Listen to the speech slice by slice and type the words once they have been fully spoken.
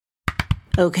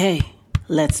Okay,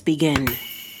 let's begin.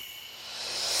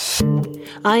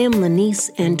 I am Lanice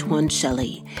Antoine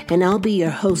Shelley, and I'll be your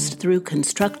host through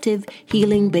constructive,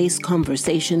 healing-based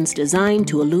conversations designed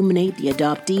to illuminate the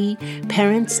adoptee,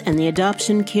 parents, and the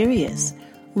adoption curious.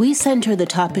 We center the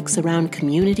topics around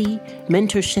community,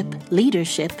 mentorship,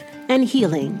 leadership, and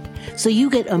healing, so you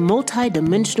get a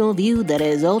multi-dimensional view that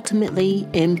is ultimately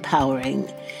empowering.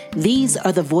 These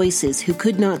are the voices who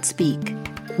could not speak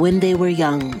when they were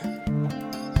young.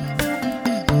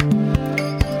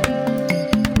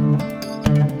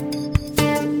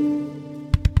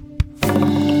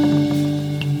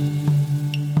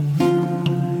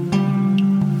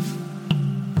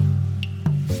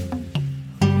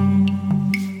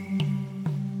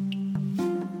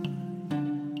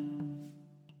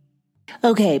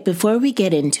 Okay, before we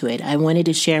get into it, I wanted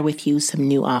to share with you some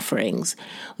new offerings.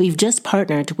 We've just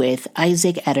partnered with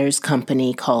Isaac Etter's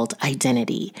company called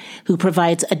Identity, who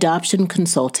provides adoption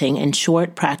consulting and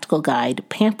short practical guide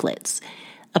pamphlets,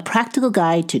 a practical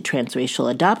guide to transracial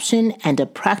adoption, and a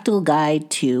practical guide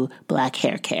to Black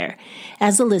hair care.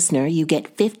 As a listener, you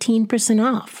get 15%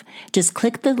 off. Just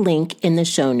click the link in the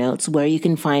show notes where you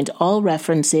can find all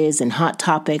references and hot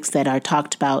topics that are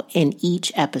talked about in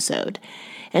each episode.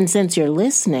 And since you're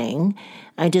listening,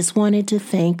 I just wanted to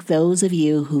thank those of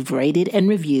you who've rated and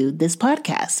reviewed this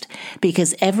podcast,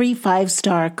 because every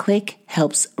 5-star click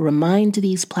helps remind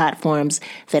these platforms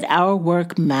that our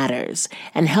work matters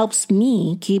and helps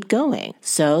me keep going.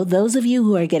 So those of you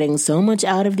who are getting so much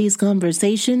out of these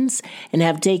conversations and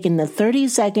have taken the 30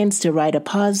 seconds to write a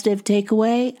positive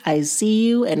takeaway, I see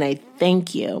you and I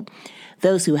thank you.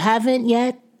 Those who haven't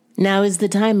yet, now is the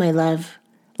time, my love.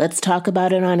 Let's talk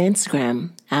about it on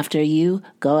Instagram after you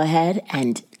go ahead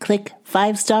and click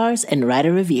 5 stars and write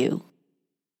a review.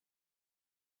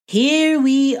 Here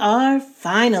we are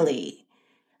finally.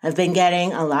 I've been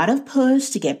getting a lot of push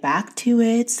to get back to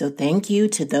it, so thank you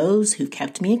to those who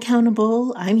kept me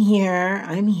accountable. I'm here,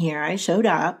 I showed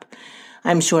up.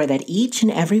 I'm sure that each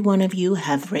and every one of you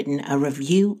have written a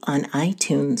review on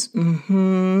iTunes.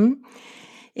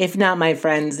 If not, my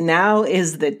friends, now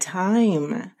is the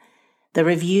time. The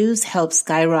reviews help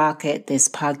skyrocket this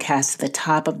podcast to the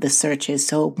top of the searches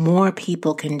so more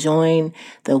people can join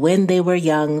the When They Were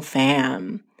Young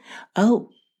fam. Oh,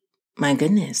 my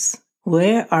goodness.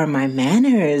 Where are my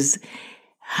manners?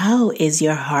 How is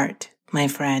your heart, my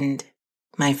friend,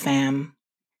 my fam?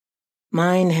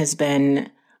 Mine has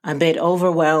been a bit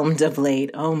overwhelmed of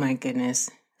late. Oh, my goodness.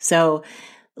 So,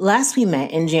 last we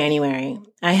met in January,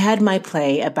 I had my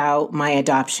play about my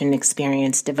adoption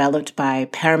experience developed by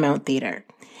Paramount Theater.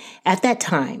 At that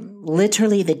time,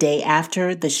 literally the day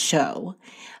after the show,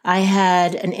 I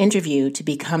had an interview to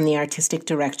become the artistic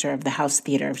director of the House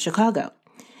Theater of Chicago.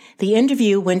 The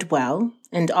interview went well,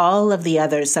 and all of the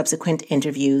other subsequent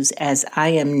interviews, as I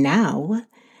am now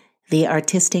the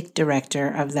artistic director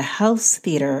of the House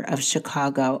Theater of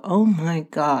Chicago. Oh my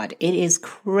God, it is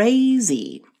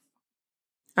crazy.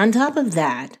 On top of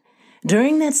that,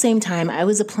 during that same time, I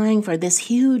was applying for this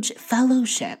huge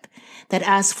fellowship that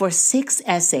asked for 6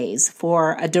 essays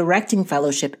for a directing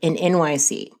fellowship in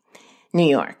NYC, New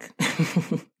York.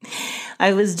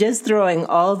 I was just throwing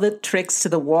all the tricks to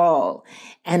the wall,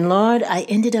 and Lord, I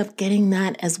ended up getting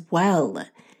that as well.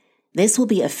 This will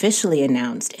be officially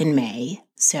announced in May,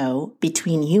 so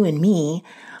between you and me,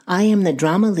 I am the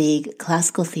Drama League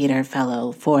Classical Theater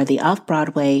Fellow for the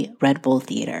Off-Broadway Red Bull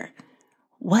Theater.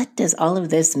 What does all of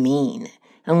this mean?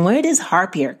 And where does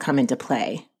Harpier come into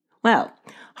play? Well,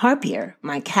 Harpier,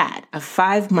 my cat of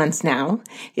 5 months now,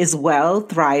 is well,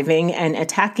 thriving, and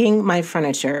attacking my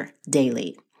furniture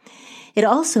daily. It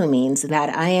also means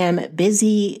that I am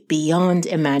busy beyond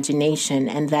imagination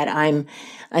and that I'm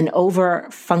an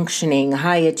over-functioning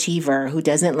high achiever who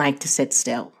doesn't like to sit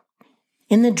still.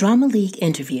 In the Drama League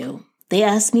interview, they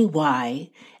asked me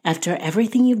why, after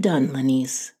everything you've done,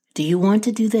 Lanice, do you want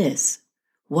to do this?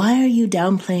 Why are you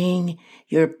downplaying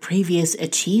your previous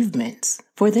achievements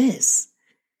for this?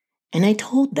 And I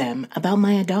told them about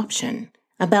my adoption,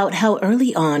 about how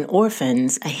early on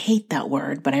orphans, I hate that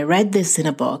word, but I read this in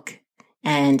a book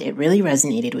and it really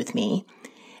resonated with me.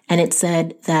 And it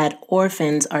said that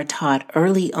orphans are taught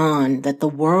early on that the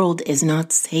world is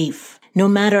not safe. No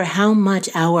matter how much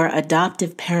our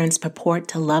adoptive parents purport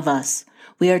to love us,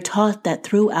 we are taught that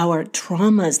through our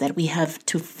traumas that we have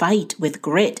to fight with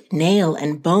grit, nail,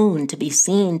 and bone to be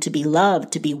seen, to be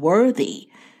loved, to be worthy.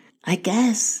 I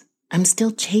guess I'm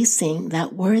still chasing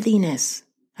that worthiness,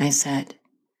 I said.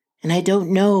 And I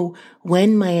don't know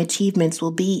when my achievements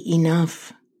will be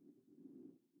enough.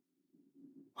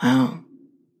 Wow.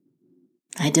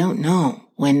 I don't know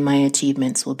when my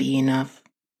achievements will be enough.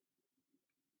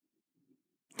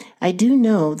 I do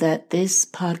know that this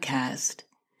podcast,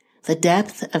 the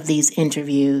depth of these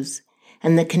interviews,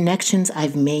 and the connections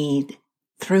I've made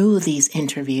through these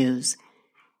interviews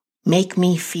make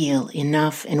me feel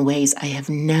enough in ways I have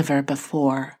never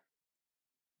before.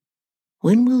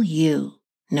 When will you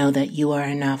know that you are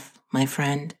enough, my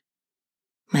friend,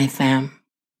 my fam?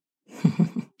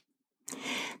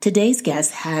 Today's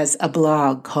guest has a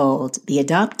blog called The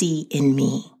Adoptee in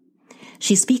Me.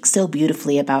 She speaks so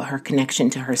beautifully about her connection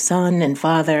to her son and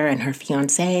father and her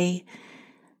fiancé.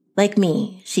 Like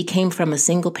me, she came from a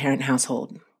single-parent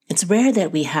household. It's rare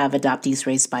that we have adoptees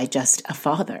raised by just a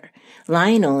father.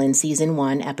 Lionel in Season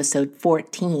 1, Episode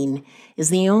 14,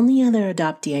 is the only other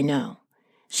adoptee I know.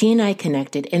 She and I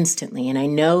connected instantly, and I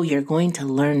know you're going to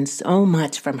learn so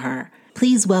much from her.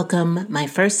 Please welcome my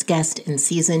first guest in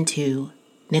Season 2,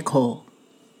 Nicole.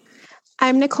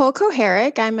 I'm Nicole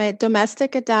Koharic. I'm a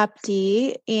domestic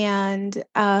adoptee, and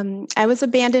I was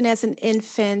abandoned as an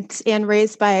infant and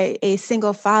raised by a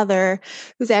single father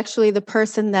who's actually the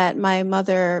person that my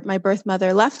birth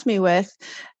mother, left me with.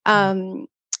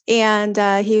 And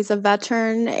he's a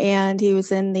veteran, and he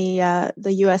was in the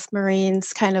U.S.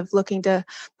 Marines, kind of looking to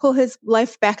pull his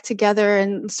life back together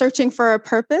and searching for a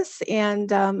purpose.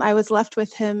 And I was left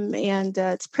with him, and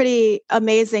it's pretty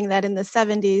amazing that in the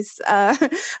 70s,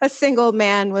 a single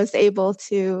man was able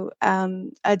to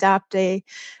adopt a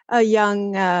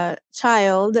young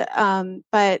child.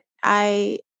 But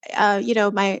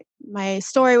my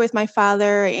story with my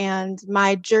father and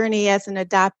my journey as an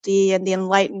adoptee and the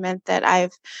enlightenment that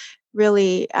I've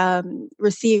really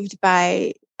received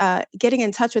by getting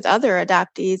in touch with other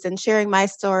adoptees and sharing my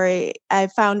story, I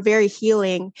found very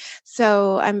healing.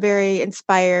 So I'm very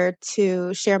inspired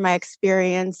to share my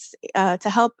experience to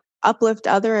help uplift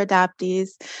other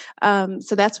adoptees.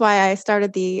 So that's why I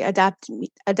started the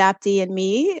Adoptee in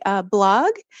Me blog.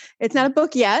 It's not a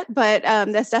book yet, but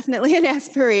that's definitely an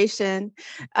aspiration.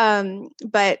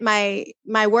 But my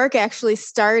work actually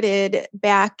started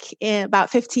back in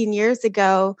about 15 years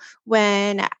ago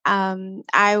when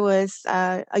I was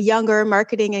a younger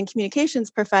marketing and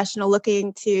communications professional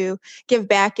looking to give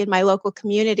back in my local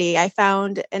community. I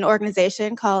found an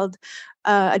organization called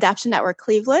Adoption Network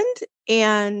Cleveland,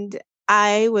 and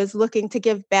I was looking to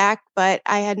give back, but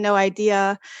I had no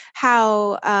idea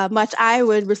how much I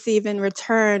would receive in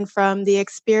return from the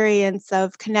experience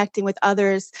of connecting with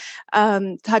others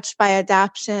touched by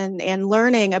adoption and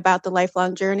learning about the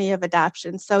lifelong journey of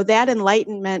adoption. So that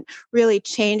enlightenment really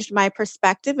changed my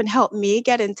perspective and helped me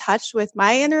get in touch with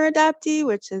my inner adoptee,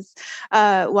 which is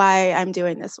why I'm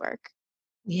doing this work.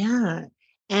 Yeah.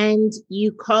 And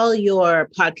you call your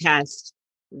podcast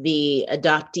The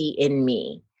Adoptee in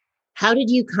Me. How did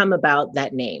you come about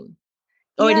that name?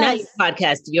 Or not your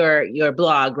podcast, your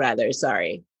blog, rather.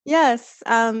 Sorry. Yes.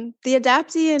 The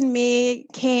Adoptee in Me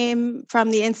came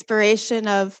from the inspiration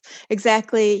of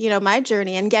exactly, my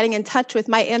journey and getting in touch with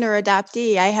my inner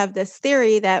adoptee. I have this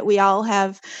theory that we all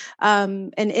have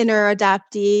an inner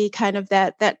adoptee, kind of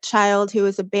that child who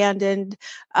was abandoned,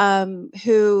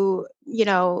 who,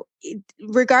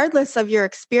 regardless of your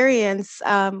experience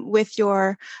with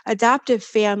your adoptive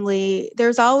family,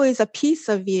 there's always a piece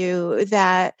of you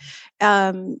that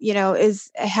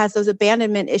has those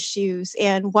abandonment issues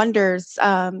and wonders.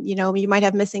 You might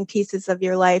have missing pieces of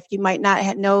your life. You might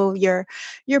not know your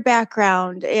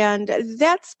background, and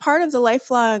that's part of the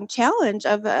lifelong challenge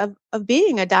of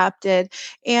being adopted.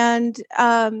 And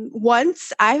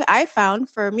once I found,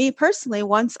 for me personally,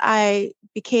 once I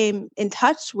became in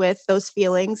touch with those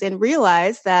feelings and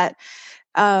realized that,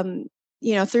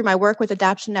 through my work with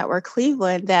Adoption Network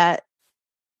Cleveland, that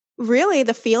really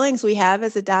the feelings we have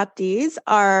as adoptees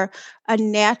are a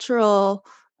natural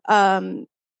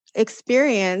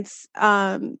experience,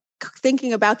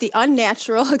 thinking about the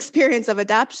unnatural experience of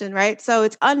adoption, right? So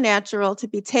it's unnatural to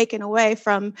be taken away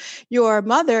from your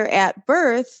mother at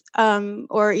birth,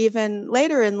 or even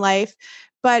later in life.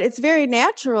 But it's very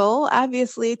natural,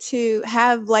 obviously, to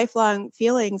have lifelong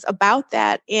feelings about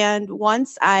that. And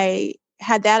once I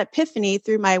had that epiphany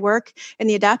through my work in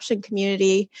the adoption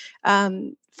community,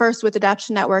 first with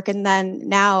Adoption Network, and then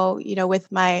now,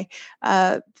 with my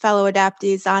fellow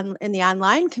adoptees in the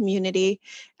online community,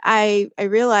 I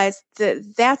realized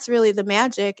that that's really the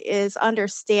magic, is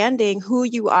understanding who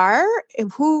you are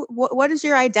and what is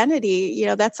your identity.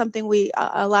 That's something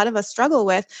a lot of us struggle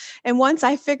with. And once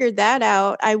I figured that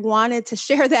out, I wanted to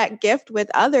share that gift with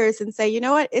others and say, you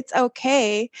know what, it's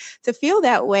okay to feel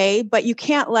that way, but you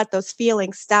can't let those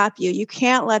feelings stop you. You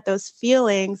can't let those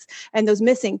feelings and those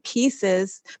missing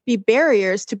pieces be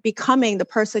barriers to becoming the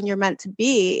person you're meant to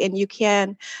be. And you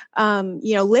can,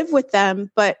 live with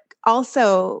them, but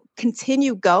also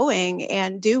continue going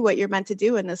and do what you're meant to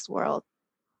do in this world.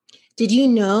 Did you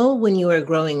know when you were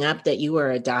growing up that you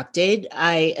were adopted?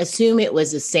 I assume it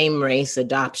was the same race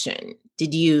adoption.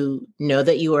 Did you know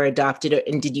that you were adopted,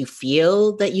 and did you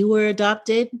feel that you were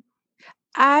adopted?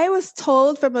 I was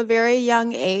told from a very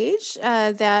young age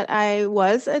that I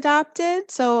was adopted.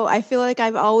 So I feel like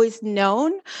I've always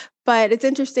known. But it's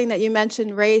interesting that you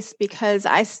mentioned race because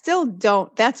I still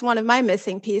don't. That's one of my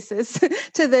missing pieces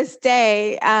to this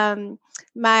day.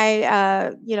 My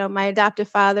adoptive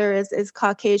father is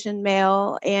Caucasian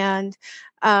male, and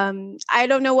I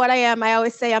don't know what I am. I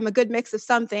always say I'm a good mix of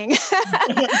something.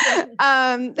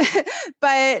 um,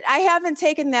 but I haven't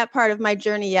taken that part of my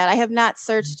journey yet. I have not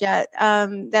searched yet.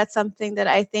 That's something that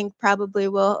I think probably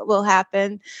will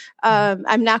happen.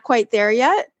 I'm not quite there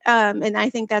yet, and I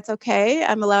think that's okay.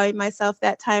 I'm allowing myself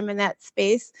that time and that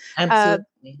space. Absolutely.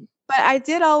 But I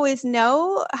did always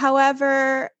know.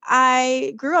 However,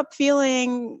 I grew up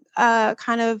feeling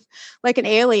kind of like an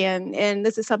alien. And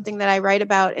this is something that I write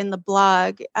about in the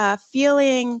blog,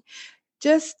 feeling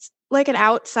just like an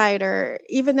outsider,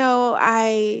 even though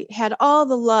I had all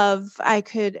the love I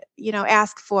could,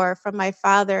 ask for from my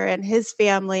father and his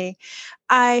family.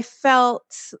 I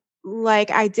felt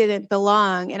like I didn't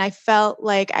belong and I felt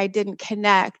like I didn't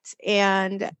connect.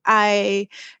 And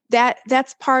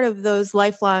that's part of those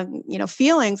lifelong,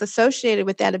 feelings associated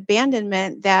with that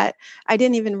abandonment that I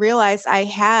didn't even realize I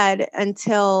had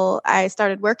until I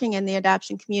started working in the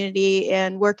adoption community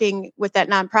and working with that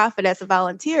nonprofit as a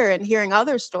volunteer and hearing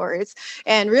other stories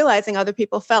and realizing other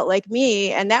people felt like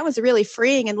me. And that was really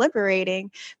freeing and liberating.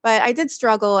 But I did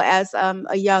struggle as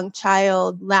a young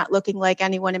child, not looking like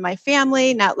anyone in my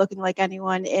family, not looking like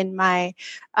anyone in my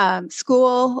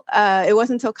school. It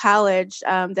wasn't until college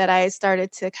that I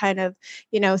started to kind of,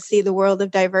 see the world of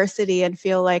diversity and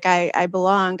feel like I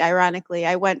belonged. Ironically,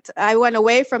 I went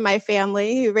away from my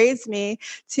family who raised me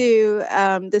to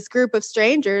this group of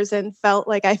strangers and felt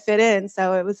like I fit in.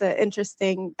 So it was an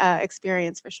interesting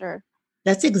experience for sure.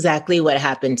 That's exactly what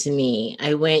happened to me.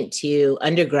 I went to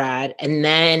undergrad, and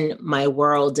then my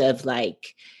world of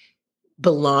like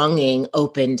belonging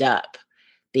opened up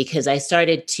because I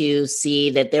started to see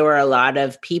that there were a lot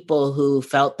of people who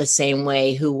felt the same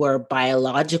way who were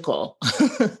biological.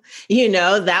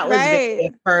 That was very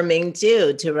Right. affirming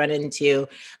too, to run into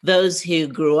those who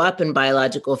grew up in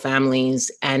biological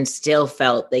families and still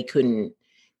felt they couldn't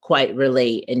quite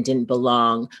relate and didn't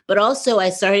belong. But also, I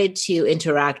started to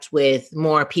interact with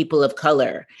more people of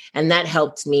color, and that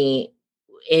helped me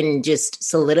in just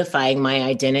solidifying my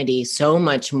identity so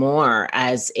much more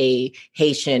as a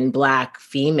Haitian Black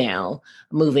female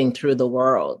moving through the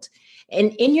world.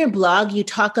 And in your blog, you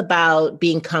talk about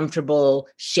being comfortable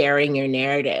sharing your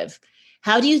narrative.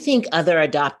 How do you think other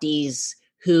adoptees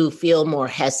who feel more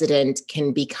hesitant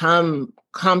can become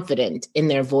confident in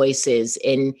their voices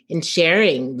in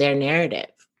sharing their narrative?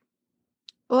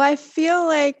 Well, I feel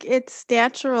like it's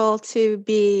natural to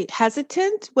be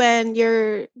hesitant when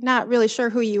you're not really sure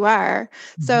who you are.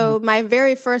 Mhm. So, my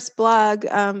very first blog,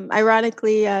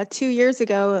 ironically, 2 years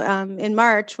ago in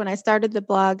March, when I started the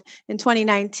blog in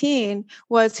 2019,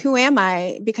 was Who Am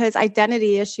I? Because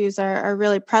identity issues are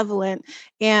really prevalent.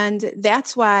 And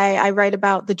that's why I write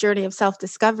about the journey of self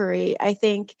discovery. I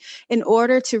think in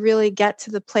order to really get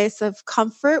to the place of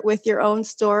comfort with your own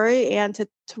story and to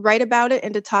write about it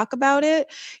and to talk about it,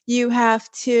 you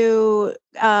have to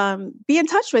be in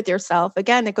touch with yourself.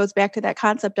 Again, it goes back to that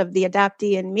concept of the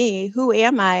adoptee in me. Who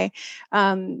am I?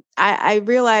 I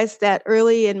realized that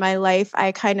early in my life,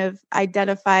 I kind of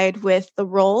identified with the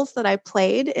roles that I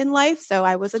played in life. So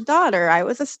I was a daughter, I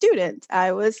was a student,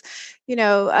 I was,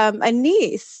 a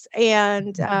niece,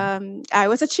 and I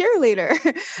was a cheerleader.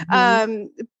 Mhm.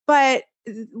 But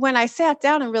when I sat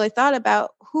down and really thought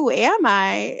about who am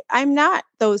I, I'm not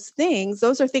those things.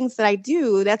 Those are things that I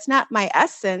do. That's not my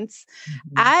essence.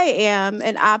 Mhm. I am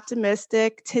an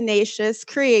optimistic, tenacious,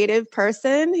 creative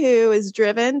person who is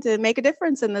driven to make a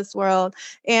difference in this world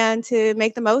and to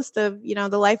make the most of,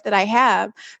 the life that I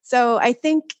have. So I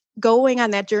think going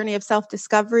on that journey of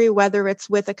self-discovery, whether it's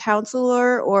with a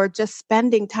counselor or just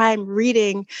spending time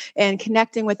reading and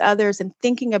connecting with others and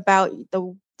thinking about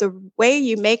the way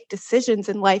you make decisions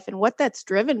in life and what that's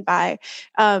driven by,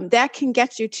 that can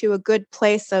get you to a good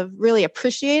place of really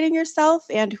appreciating yourself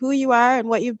and who you are and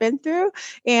what you've been through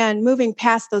and moving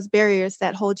past those barriers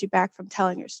that hold you back from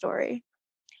telling your story.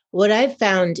 What I've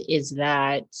found is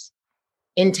that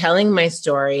in telling my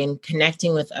story and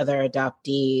connecting with other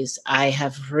adoptees, I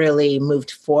have really moved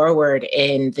forward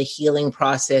in the healing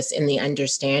process, in the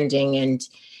understanding, and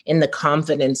in the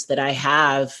confidence that I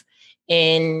have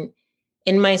in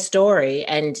in my story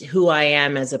and who I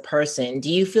am as a person.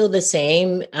 Do you feel the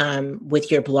same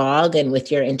with your blog and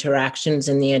with your interactions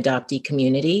in the adoptee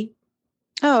community?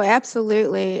 Oh,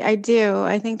 absolutely. I do.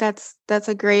 I think that's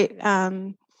a great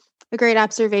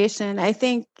observation. I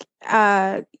think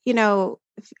I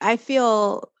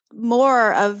feel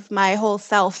more of my whole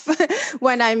self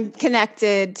when I'm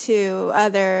connected to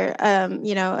other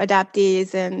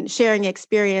adoptees and sharing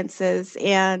experiences.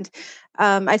 And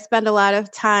I spend a lot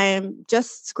of time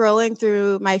just scrolling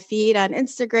through my feed on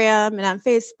Instagram and on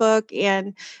Facebook,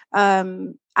 and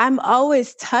I'm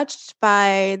always touched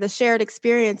by the shared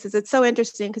experiences. It's so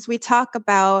interesting because we talk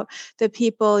about the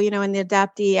people, in the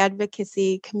adoptee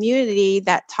advocacy community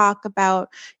that talk about,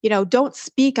 don't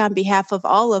speak on behalf of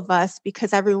all of us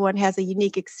because everyone has a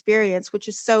unique experience, which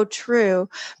is so true.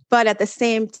 But at the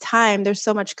same time, there's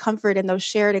so much comfort in those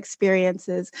shared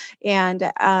experiences.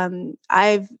 And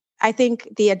I think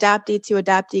the adoptee to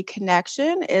adoptee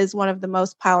connection is one of the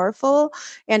most powerful.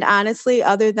 And honestly,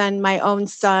 other than my own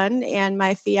son and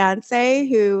my fiance,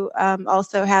 who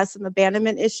also has some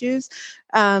abandonment issues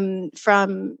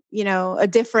from, a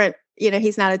different,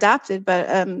 he's not adopted,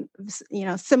 but,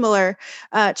 similar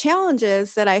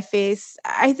challenges that I face,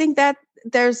 I think that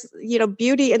there's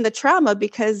beauty in the trauma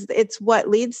because it's what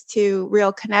leads to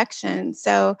real connection.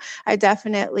 So I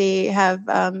definitely have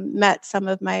met some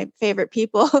of my favorite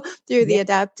people through the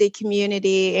adoptee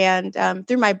community and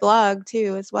through my blog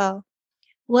too as well.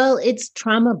 Well, it's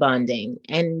trauma bonding,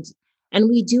 and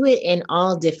we do it in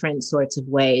all different sorts of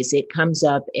ways. It comes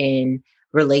up in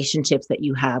relationships that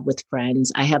you have with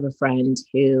friends. I have a friend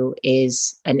who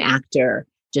is an actor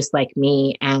just like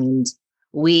me, and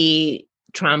we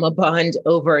trauma bond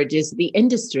over just the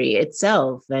industry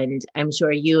itself. And I'm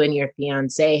sure you and your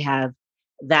fiance have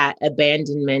that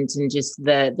abandonment, and just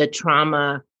the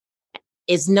trauma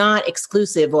is not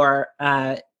exclusive, or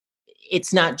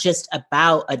it's not just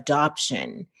about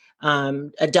adoption.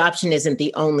 Adoption isn't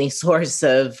the only source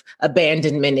of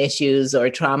abandonment issues or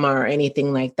trauma or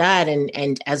anything like that.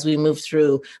 And as we move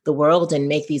through the world and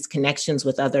make these connections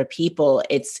with other people,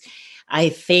 I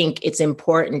think it's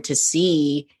important to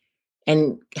see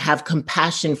and have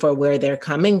compassion for where they're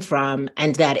coming from.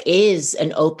 And that is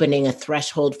an opening, a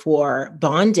threshold for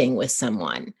bonding with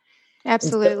someone.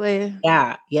 Absolutely. So,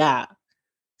 yeah, yeah.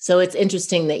 So it's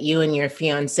interesting that you and your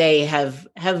fiance have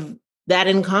that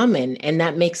in common, and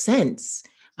that makes sense.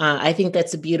 I think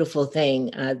that's a beautiful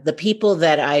thing. The people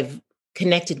that I've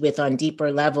connected with on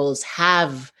deeper levels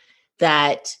have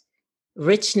that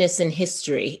richness in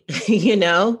history,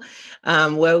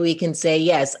 where we can say,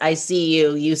 yes, I see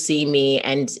you, you see me,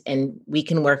 and we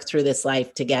can work through this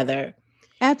life together.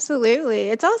 Absolutely.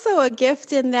 It's also a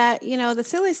gift in that, the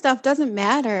silly stuff doesn't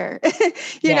matter.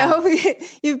 Yeah.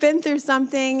 You've been through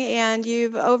something and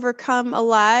you've overcome a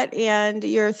lot and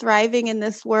you're thriving in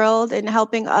this world and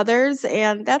helping others.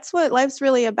 And that's what life's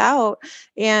really about.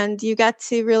 And you got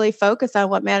to really focus on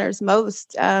what matters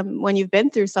most when you've been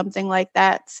through something like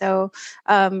that. So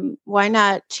why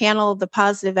not channel the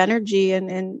positive energy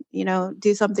and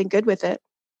do something good with it?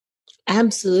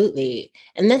 Absolutely.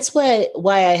 And that's why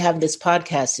I have this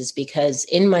podcast, is because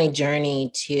in my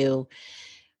journey to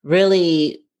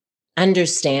really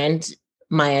understand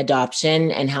my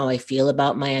adoption and how I feel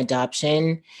about my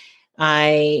adoption,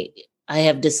 I I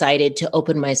have decided to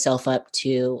open myself up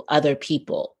to other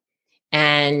people.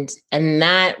 And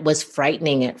that was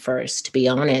frightening at first, to be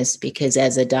honest, because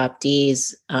as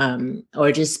adoptees,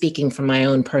 or just speaking from my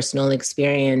own personal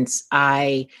experience,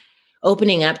 I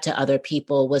opening up to other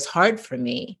people was hard for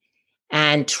me,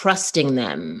 and trusting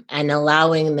them and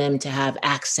allowing them to have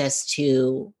access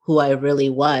to who I really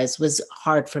was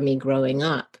hard for me growing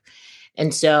up.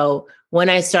 And so when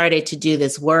I started to do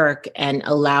this work and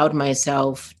allowed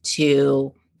myself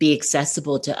to be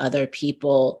accessible to other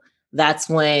people, that's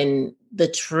when the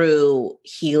true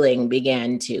healing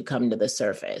began to come to the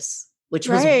surface, which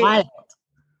was Right. wild.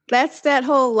 That's that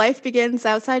whole life begins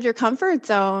outside your comfort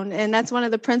zone. And that's one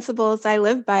of the principles I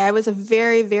live by. I was a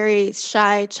very, very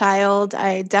shy child.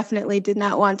 I definitely did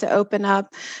not want to open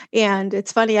up. And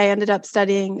it's funny, I ended up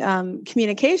studying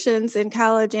communications in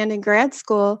college and in grad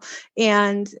school.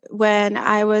 And when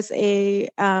I was a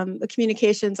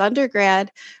communications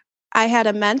undergrad, I had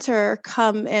a mentor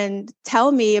come and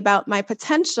tell me about my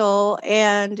potential.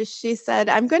 And she said,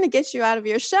 I'm going to get you out of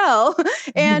your shell.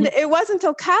 And it wasn't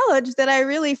until college that I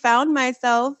really found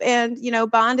myself and,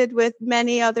 bonded with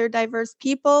many other diverse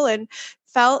people and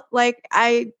felt like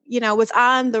I, was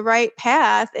on the right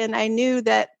path. And I knew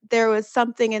that there was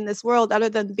something in this world other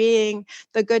than being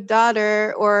the good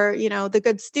daughter or, the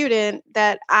good student,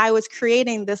 that I was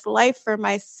creating this life for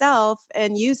myself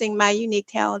and using my unique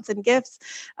talents and gifts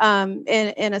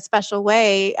in a special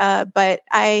way. But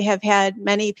I have had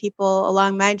many people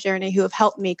along my journey who have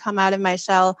helped me come out of my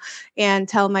shell and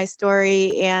tell my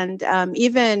story, and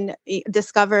even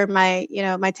discover my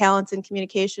talents in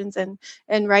communications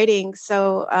and writing.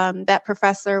 So that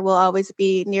professor will always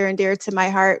be near and dear to my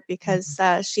heart, because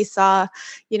she saw,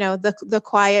 the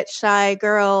quiet, shy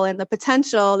girl and the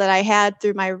potential that I had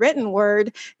through my written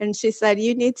word. And she said,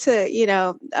 you need to,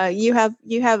 you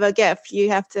have a gift. You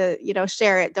have to,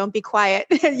 share it. Don't be quiet.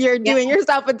 You're doing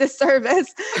yourself a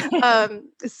disservice.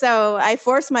 So I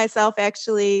forced myself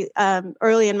actually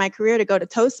early in my career to go to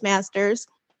Toastmasters,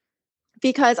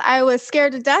 because I was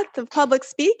scared to death of public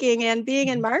speaking, and being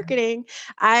in marketing,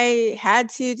 I had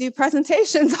to do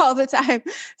presentations all the time.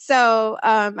 So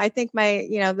I think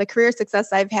the career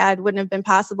success I've had wouldn't have been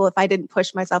possible if I didn't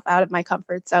push myself out of my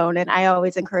comfort zone. And I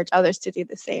always encourage others to do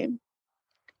the same.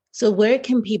 So where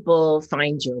can people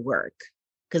find your work?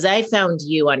 Because I found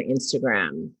you on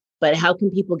Instagram, but how can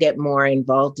people get more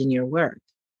involved in your work?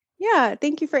 Yeah,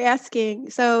 thank you for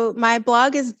asking. So my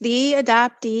blog is The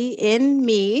Adoptee in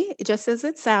Me, just as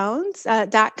it sounds,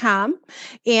 .com.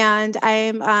 And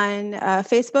I'm on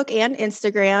Facebook and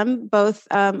Instagram. Both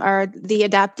are The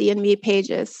Adoptee in Me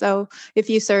pages. So if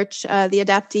you search The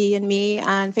Adoptee in Me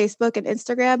on Facebook and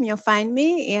Instagram, you'll find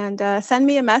me, and send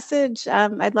me a message.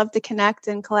 I'd love to connect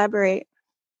and collaborate.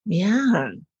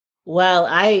 Yeah. Well,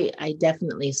 I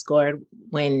definitely scored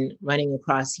when running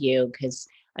across you, because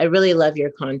I really love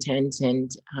your content and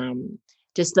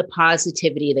just the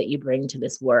positivity that you bring to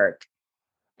this work.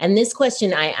 And this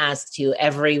question I ask to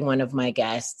every one of my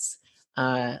guests,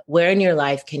 where in your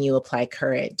life can you apply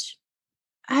courage?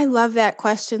 I love that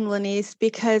question, Lanice,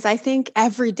 because I think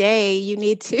every day you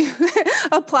need to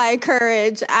apply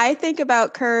courage. I think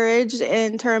about courage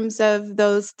in terms of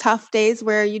those tough days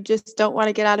where you just don't want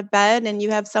to get out of bed and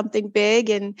you have something big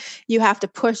and you have to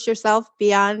push yourself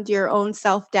beyond your own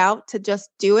self-doubt to just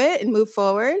do it and move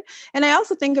forward. And I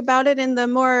also think about it in the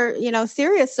more,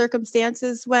 serious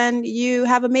circumstances when you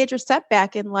have a major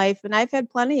setback in life. And I've had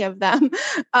plenty of them.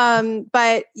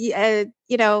 But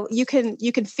you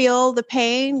can feel the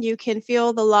pain, you can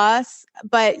feel the loss,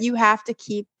 but you have to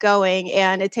keep going.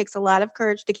 And it takes a lot of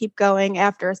courage to keep going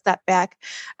after a setback.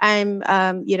 I'm,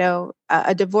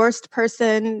 a divorced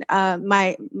person.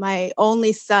 My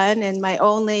only son and my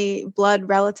only blood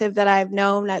relative that I've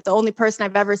known, the only person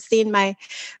I've ever seen my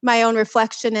own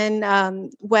reflection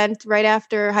in, went right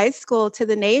after high school to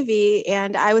the Navy,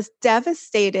 and I was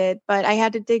devastated. But I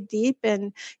had to dig deep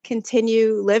and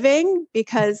continue living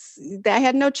because I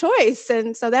had no choice,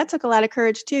 and so that took a lot of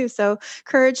courage too. So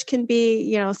courage can be,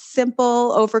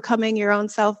 simple, overcoming your own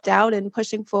self-doubt and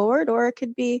pushing forward, or it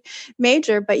could be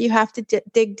major. But you have to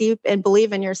dig deep and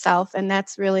believe in yourself. And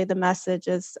that's really the message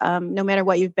is no matter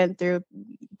what you've been through,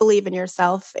 believe in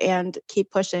yourself and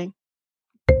keep pushing.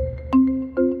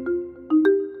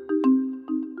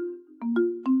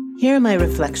 Here are my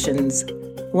reflections.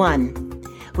 1,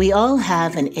 we all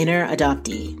have an inner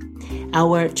adoptee,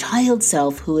 our child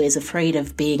self who is afraid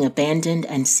of being abandoned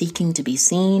and seeking to be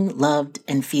seen, loved,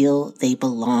 and feel they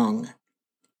belong.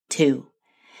 2,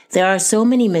 there are so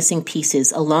many missing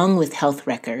pieces along with health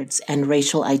records and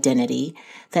racial identity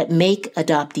that make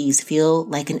adoptees feel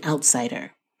like an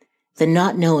outsider. The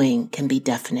not knowing can be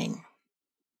deafening.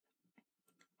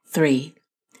 3,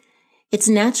 it's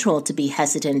natural to be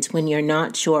hesitant when you're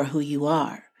not sure who you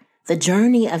are. The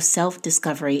journey of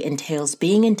self-discovery entails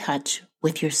being in touch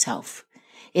with yourself.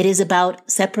 It is about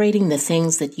separating the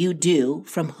things that you do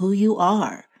from who you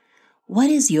are. What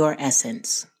is your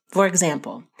essence? For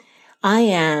example, I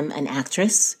am an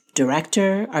actress,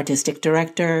 director, artistic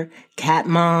director, cat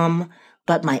mom,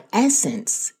 but my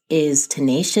essence is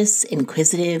tenacious,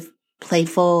 inquisitive,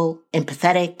 playful,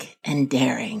 empathetic, and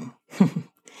daring.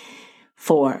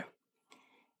 4,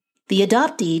 the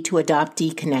adoptee to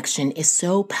adoptee connection is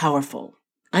so powerful.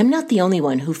 I'm not the only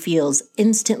one who feels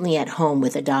instantly at home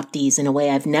with adoptees in a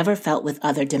way I've never felt with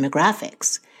other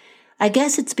demographics. I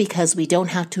guess it's because we don't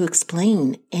have to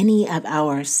explain any of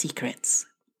our secrets.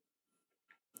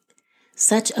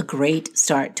 Such a great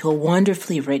start to a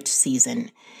wonderfully rich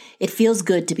season. It feels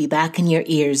good to be back in your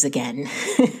ears again.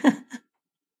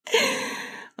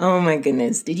 Oh my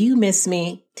goodness. Did you miss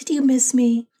me? Did you miss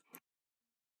me?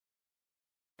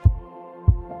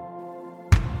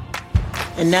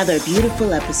 Another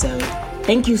beautiful episode.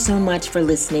 Thank you so much for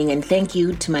listening, and thank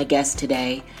you to my guest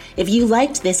today. If you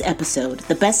liked this episode,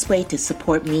 the best way to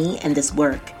support me and this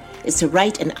work is to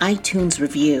write an iTunes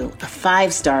review, a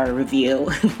 5-star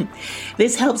review.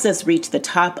 This helps us reach the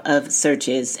top of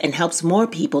searches and helps more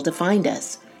people to find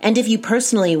us. And if you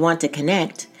personally want to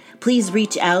connect, please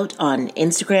reach out on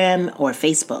Instagram or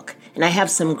Facebook. And I have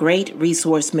some great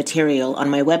resource material on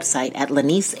my website at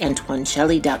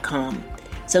LaniceAntoineShelley.com.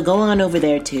 So go on over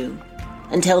there too.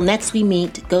 Until next we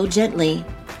meet, go gently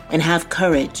and have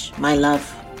courage, my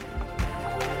love.